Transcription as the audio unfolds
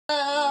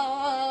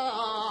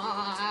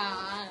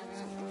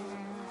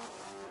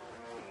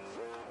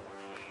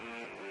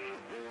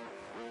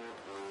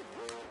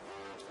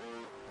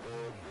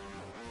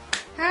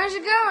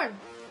it going?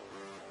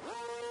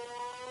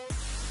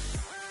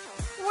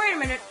 Wait a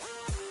minute.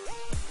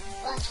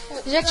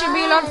 This actually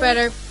be a lot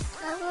better.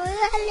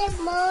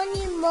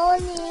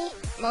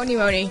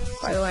 Moni,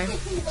 by the way.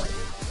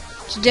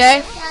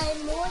 Today,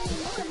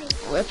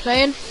 we're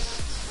playing.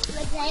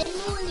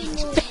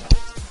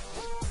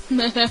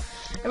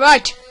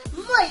 Right.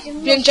 If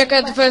you didn't check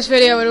out the first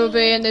video, it will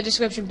be in the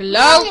description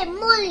below.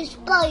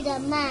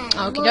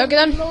 Okie dokie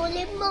then.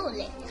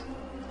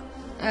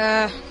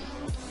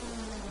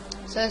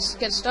 So let's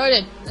get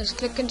started. Let's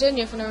click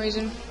continue for no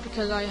reason,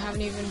 because I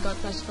haven't even got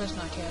past the first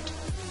night yet.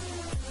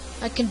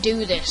 I can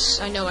do this.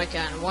 I know I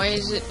can. Why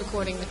is it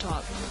recording the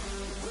top?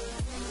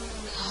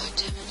 God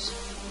damn it.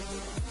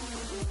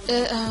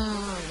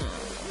 Oh no.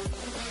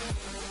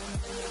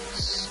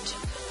 Stupid.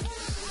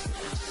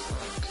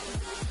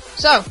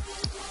 So,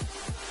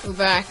 we're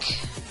back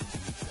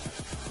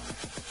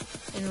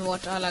in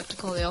what I like to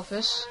call the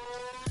office.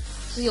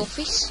 The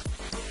office.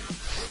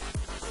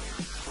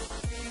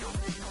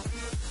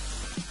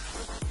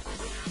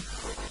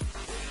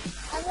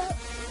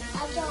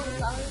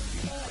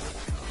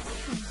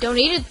 Don't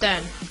eat it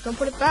then. Don't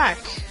put it back.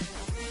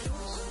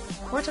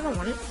 What? I don't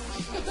want it.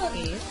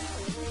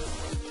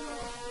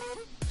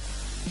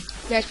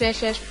 Yes.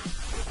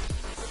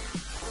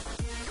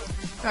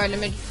 Alright, let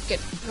me get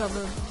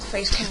rubber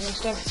face cam and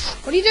stuff.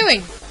 What are you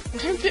doing? I'm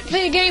trying to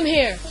play a game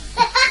here.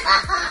 I'm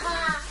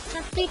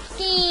trying to play a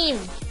game.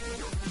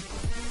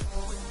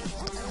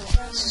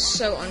 This is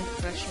so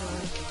unprofessional.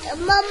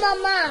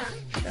 Mama.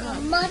 Shut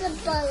up. Mother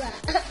Bella.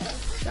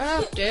 Shut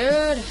up,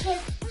 dude.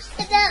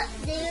 Shut up,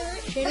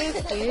 dude. Shut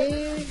up,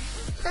 dude.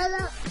 Shut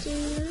up,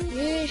 dude.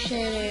 You shut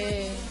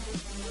it.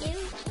 You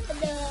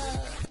shut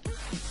up.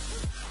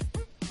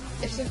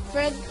 If the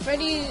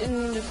Freddy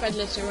and the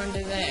Fredlets are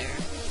under there,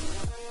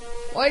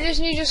 why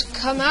doesn't he just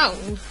come out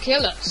and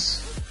kill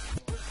us?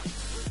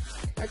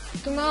 Like,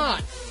 come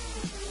on.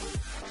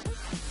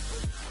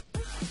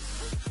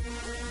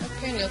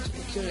 Okay, looks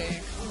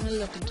peculiar. I'm gonna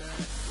look into it.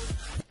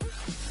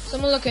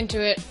 Someone look into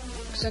it,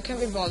 because I can't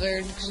be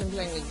bothered because I'm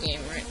playing the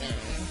game right now.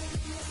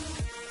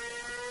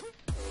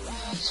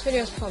 This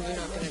video's probably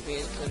not going to be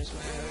as good as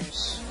my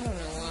others. I don't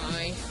know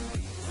why.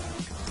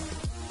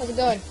 How's it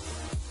going?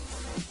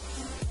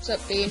 What's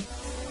up, Dean?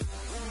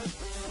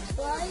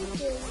 What are you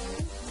doing?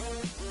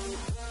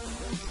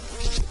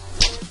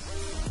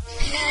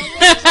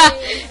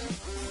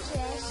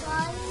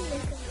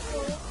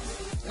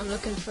 I'm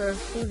looking for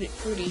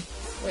fruity.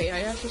 Wait,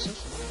 I actually saw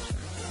something.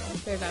 I'll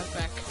bear that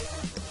back.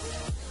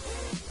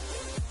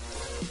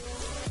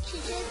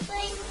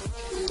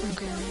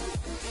 Okay.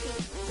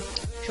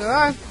 Sure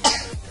are.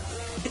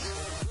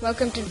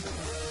 Welcome to...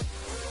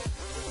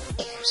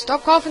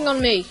 Stop coughing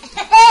on me!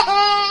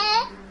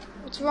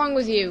 What's wrong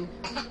with you?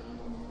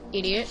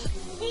 Idiot.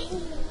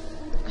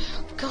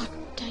 Oh, God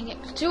dang it.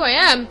 2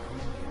 AM?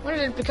 When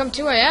did it become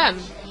 2 AM?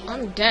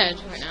 I'm dead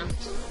right now.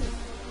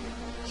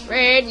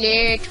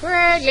 Fredlet's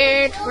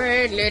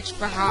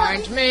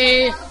behind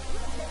me.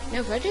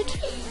 No Fredlet?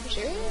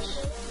 Serious?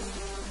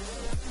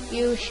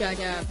 You shut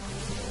up.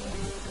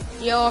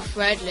 You're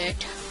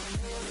Fredlet.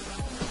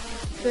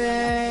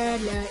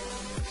 Fredlet.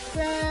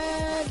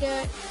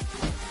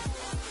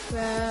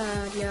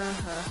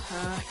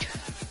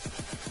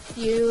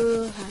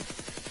 You have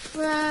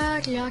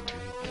Fredlet.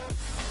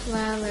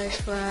 Where is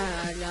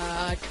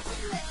Fredlet?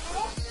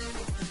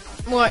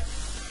 What?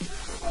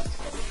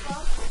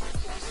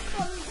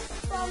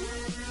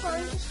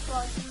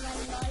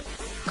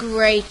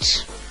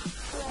 Great.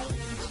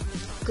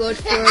 Good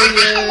for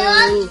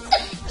you.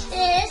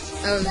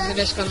 Oh, the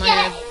disc on my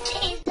head.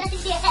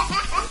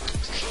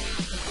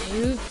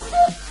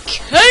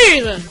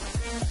 Okay then.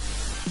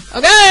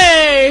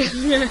 Okay.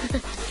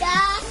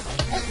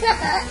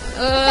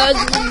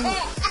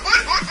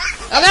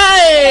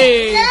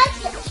 Okay.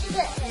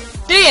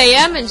 3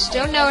 AM and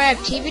still no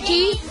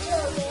activity.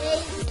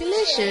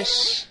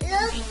 Delicious.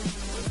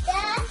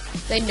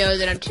 They know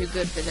that I'm too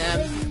good for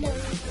them.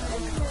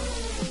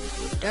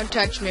 Don't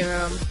touch me,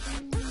 Rome.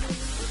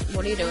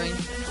 What are you doing?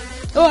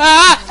 Oh,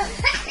 ah!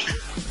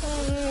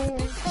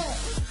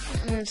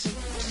 This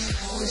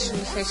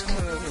face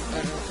kind of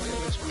better.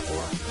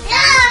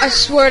 I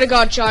swear to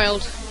God,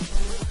 child.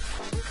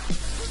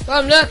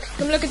 Rome, look.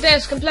 Come look at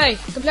this. Come play.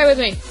 Come play with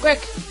me.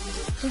 Quick.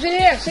 Come sit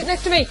here. Sit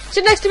next to me.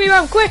 Sit next to me,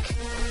 Rome. Quick.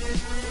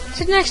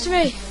 Sit next to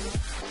me.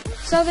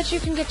 So that you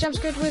can get jump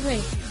scared with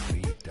me.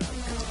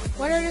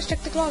 Why don't you just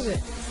check the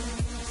closet?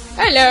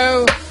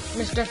 Hello,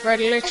 Mr.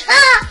 Fredlet.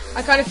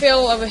 I kind of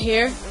feel over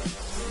here.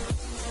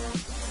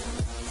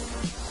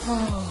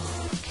 Oh,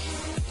 okay.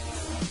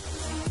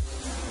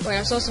 Wait,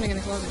 I saw something in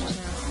the closet just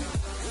now.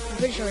 I'm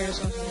pretty sure I just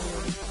saw something in the room.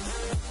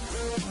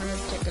 I want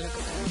to take a look at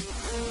that.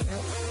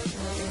 Nope,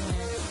 nothing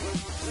there.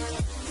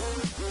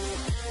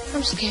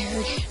 I'm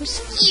scared. I'm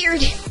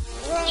scared.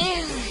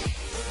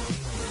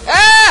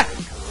 Ah!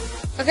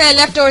 Okay,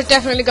 left door's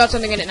definitely got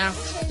something in it now.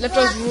 Left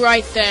door's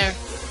right there.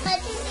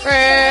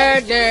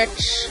 Fredlet.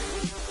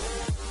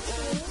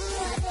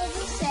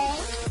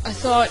 I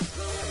thought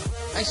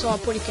I saw a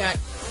putty cat.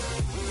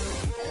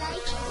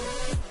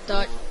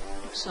 Thought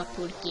Sup,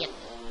 putty cat.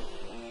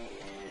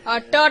 I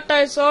thought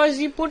I saw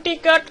the putty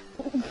cat.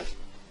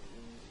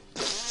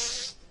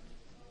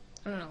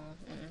 I don't know.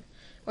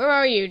 Where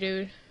are you,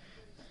 dude?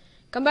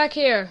 Come back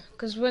here,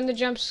 cause when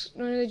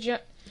the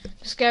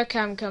scare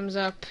cam comes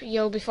up,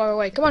 you'll be far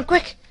away. Come on,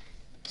 quick!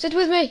 Sit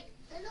with me!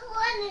 I don't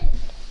want it.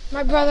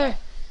 My brother.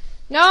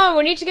 No,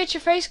 we need to get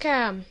your face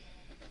cam.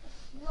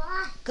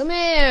 What? Come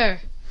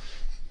here.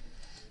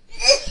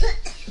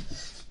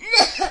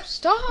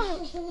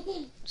 Stop.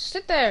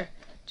 Sit there.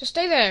 Just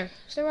stay there.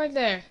 Stay right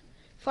there.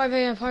 5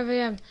 a.m., 5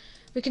 a.m.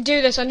 We can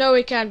do this. I know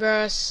we can,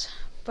 bros.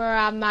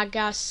 Bruh, my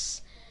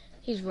gus.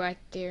 He's right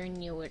there. I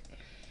knew it.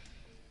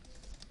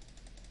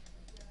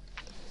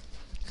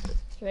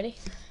 You ready?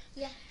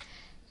 Yeah.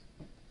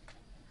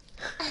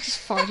 I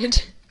just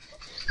farted.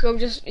 Bro,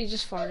 he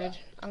just farted.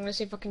 I'm gonna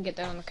see if I can get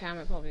that on the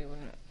camera. It probably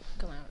wouldn't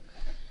come out.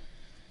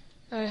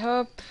 I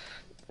hope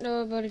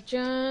nobody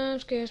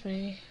jump scares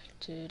me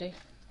today.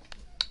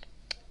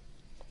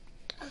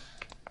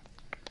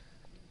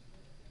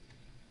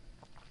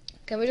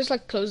 Can we just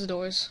like close the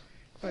doors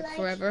like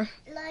forever?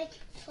 Like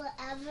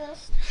forever.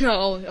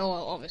 No,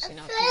 well, obviously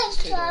not. 'Cause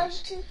it's 2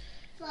 doors.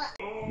 What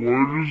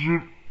is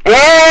it?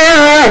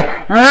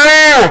 Ah!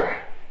 Ah!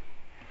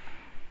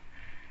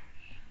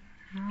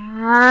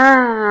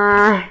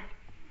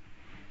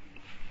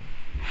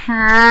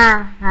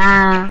 Ah!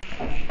 Ah!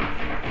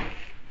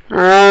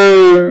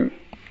 Oh!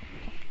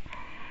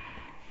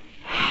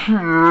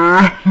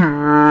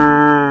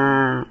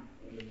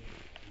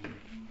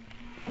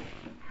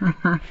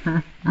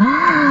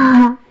 Oh!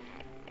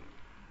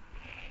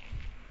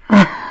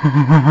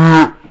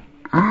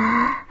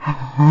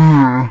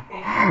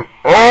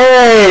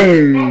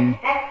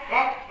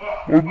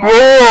 We're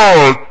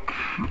back!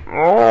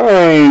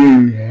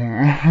 Oh!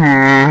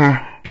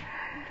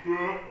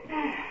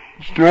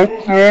 Stop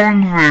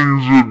throwing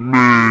things at me!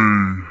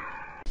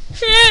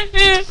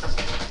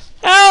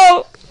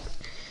 Ow!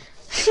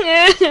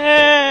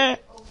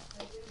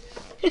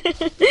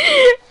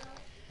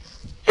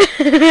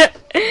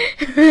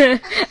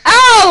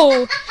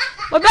 Ow!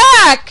 My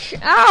back!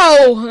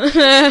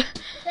 Ow!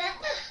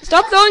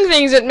 Stop throwing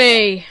things at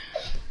me!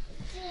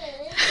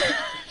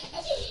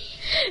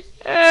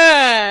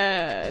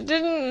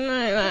 Didn't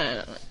like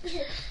that.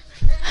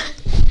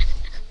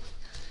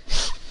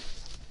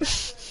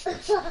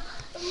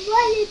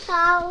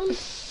 £20.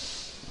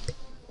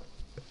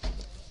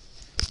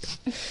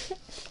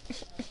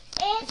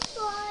 It's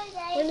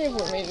Friday. When did you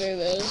want me to do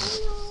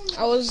this?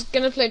 I was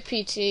gonna play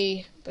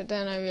PT, but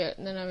then I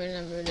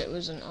remembered it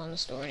wasn't on the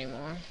store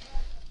anymore.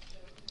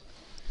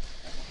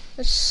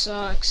 This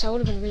sucks. That would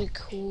have been really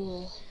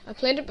cool. I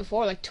played it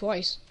before, like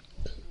twice.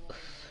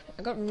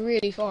 I got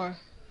really far.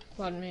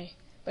 Pardon me.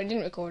 But I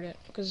didn't record it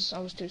because I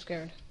was too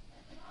scared.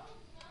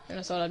 And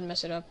I thought I'd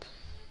mess it up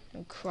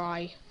and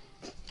cry.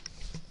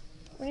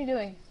 What are you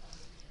doing?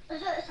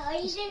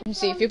 Let's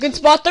see if you can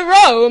spot the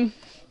room.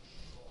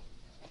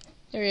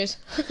 There he is.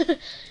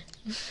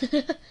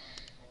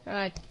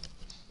 Alright.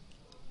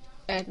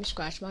 Let me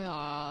scratch my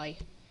eye.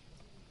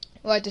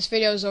 Right, this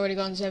video has already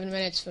gone 7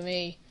 minutes for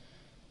me.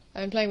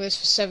 I've been playing with this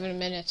for 7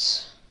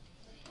 minutes.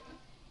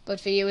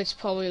 But for you it's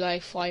probably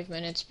like 5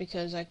 minutes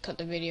because I cut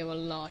the video a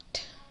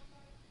lot.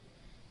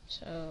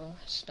 So,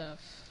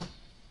 stuff.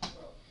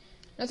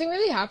 Nothing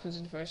really happens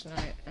in the first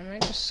night. I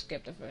might just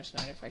skip the first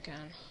night if I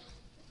can.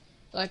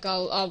 Like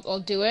I'll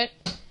do it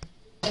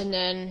and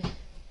then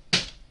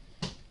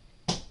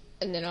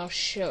I'll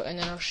show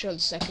the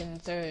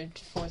second, third,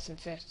 fourth and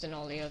fifth and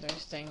all the other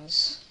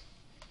things.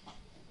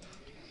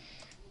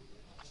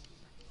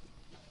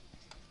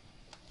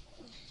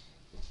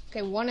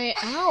 Okay, 1 a.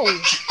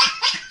 Ow!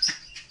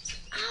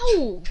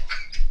 Ow!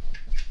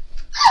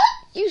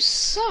 You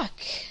suck!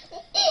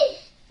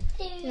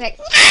 You're like,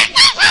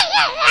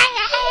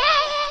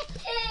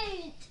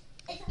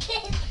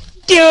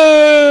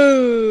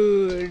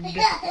 dude!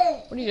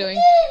 What are you doing?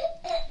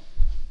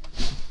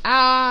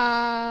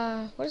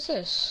 What is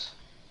this?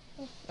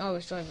 Oh,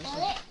 it's driving.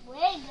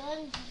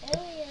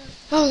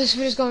 Oh, this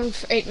video's gone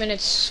for 8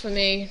 minutes for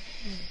me.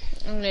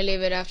 I'm gonna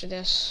leave it after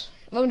this.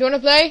 Mom, do you wanna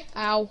play?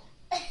 Ow.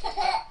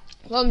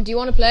 Mom, do you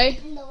wanna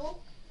play? No.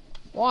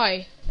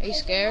 Why? Are you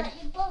scared?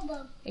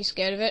 Are you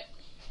scared of it?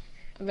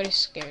 I'm very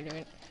scared of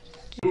it.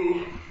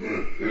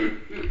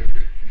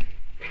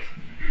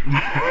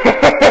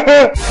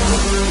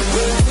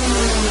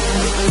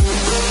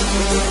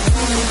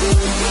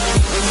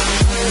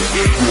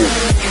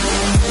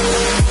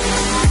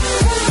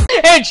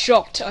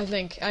 Headshot, I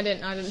think. I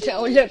didn't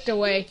tell. I looked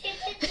away.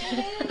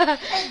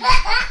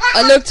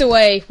 I looked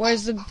away.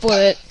 Where's the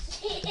bullet?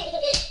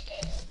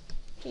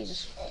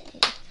 Jesus.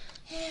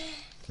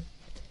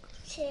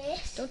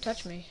 Don't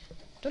touch me.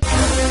 Don't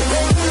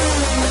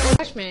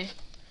touch me.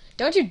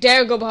 Don't you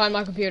dare go behind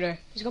my computer.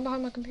 He's going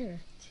behind my computer.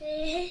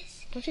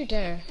 Don't you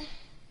dare.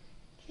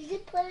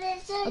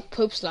 I'll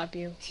poop slap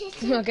you.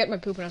 I'll get my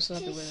poop and I'll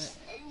slap you with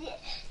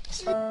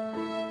it.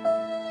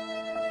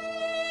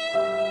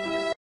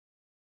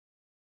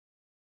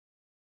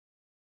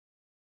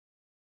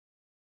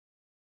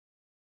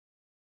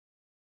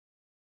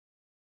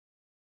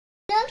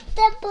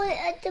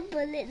 the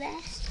bullet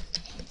there.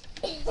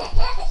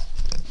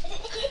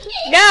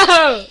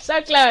 No!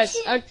 So close.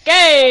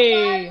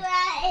 Okay.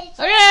 Alright.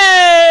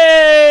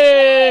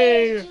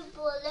 Okay.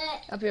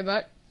 Bullet. Up your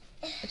butt.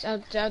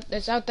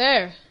 It's out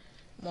there.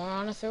 More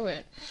on to through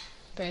it.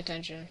 Pay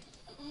attention.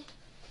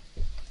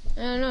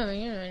 I don't know,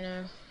 you know, I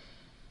know.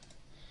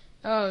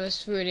 Oh,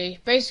 this Rudy.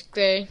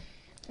 Basically,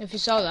 if you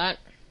saw that,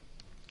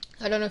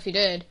 I don't know if you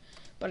did,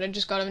 but I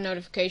just got a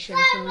notification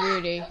from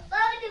Rudy.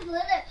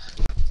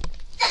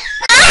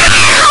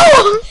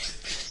 Ow!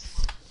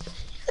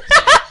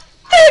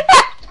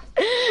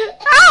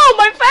 Ow,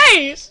 my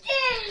face!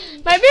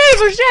 My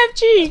beautiful soft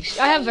cheeks!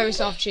 I have very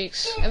soft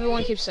cheeks.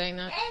 Everyone keeps saying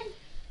that.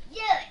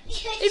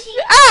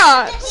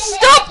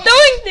 Stop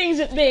throwing things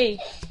at me!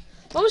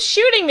 Mom's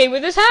shooting me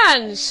with his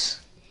hands.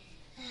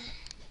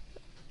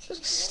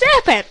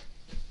 Stop it!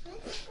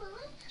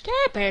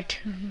 Stop it!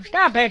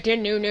 Stop it, you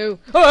new.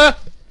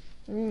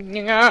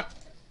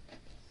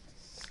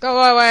 Go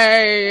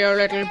away, you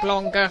little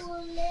blonker.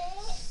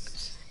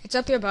 It's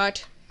up your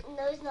butt.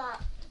 No, it's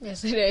not.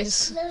 Yes, it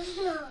is. No, it's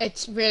not.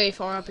 It's really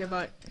far up your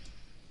butt.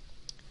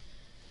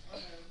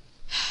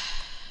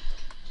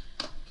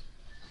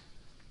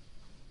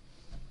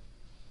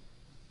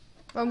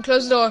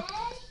 Close the door.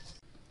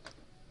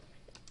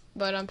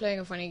 But I'm playing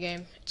a funny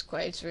game.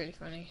 It's really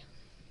funny.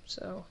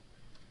 So.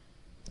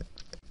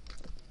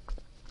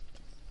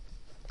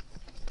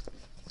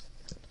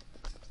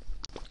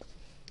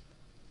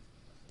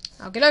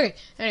 Okay.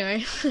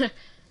 Anyway.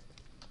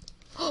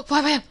 Oh,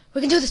 5 AM.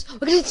 We can do this. We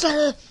can do this,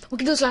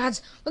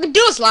 lads. We can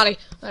do this, laddie.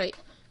 Laddie.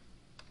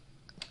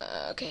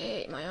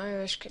 Okay, my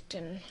Irish kicked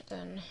in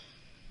then.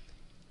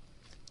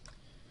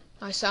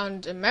 I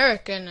sound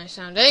American, I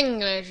sound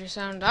English, I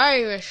sound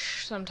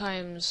Irish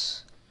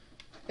sometimes.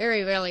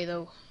 Very rarely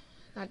though.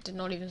 That did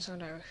not even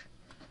sound Irish.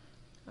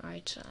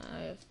 Alright,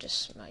 I've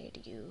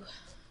dismayed you.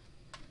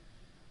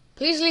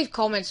 Please leave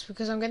comments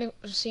because I'm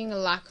seeing a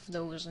lack of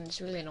those and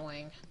it's really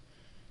annoying.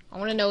 I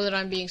want to know that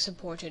I'm being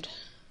supported.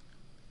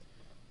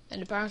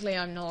 And apparently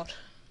I'm not.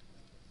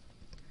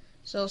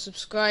 So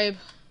subscribe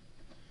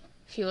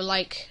if you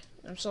like.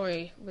 I'm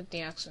sorry with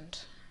the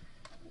accent.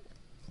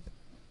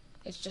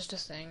 It's just a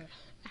thing.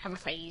 I have a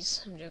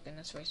phase. I'm joking,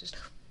 that's racist.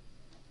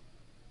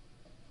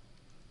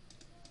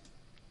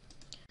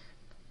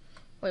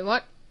 Wait,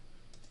 what?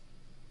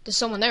 There's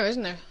someone there,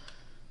 isn't there?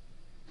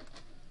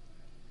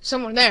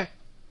 Someone there.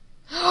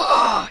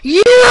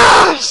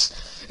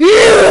 Yes!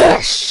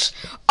 Yes!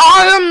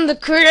 I am the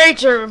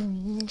creator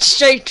of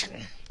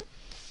Satan.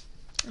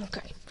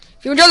 Okay.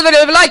 If you enjoyed the video,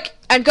 leave a like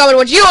and comment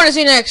what you want to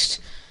see next.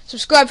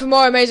 Subscribe for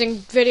more amazing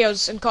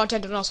videos and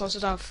content and all sorts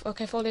of stuff.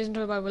 Okay, 4 days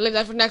into it, we'll leave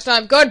that for next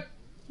time.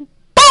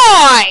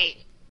 Goodbye!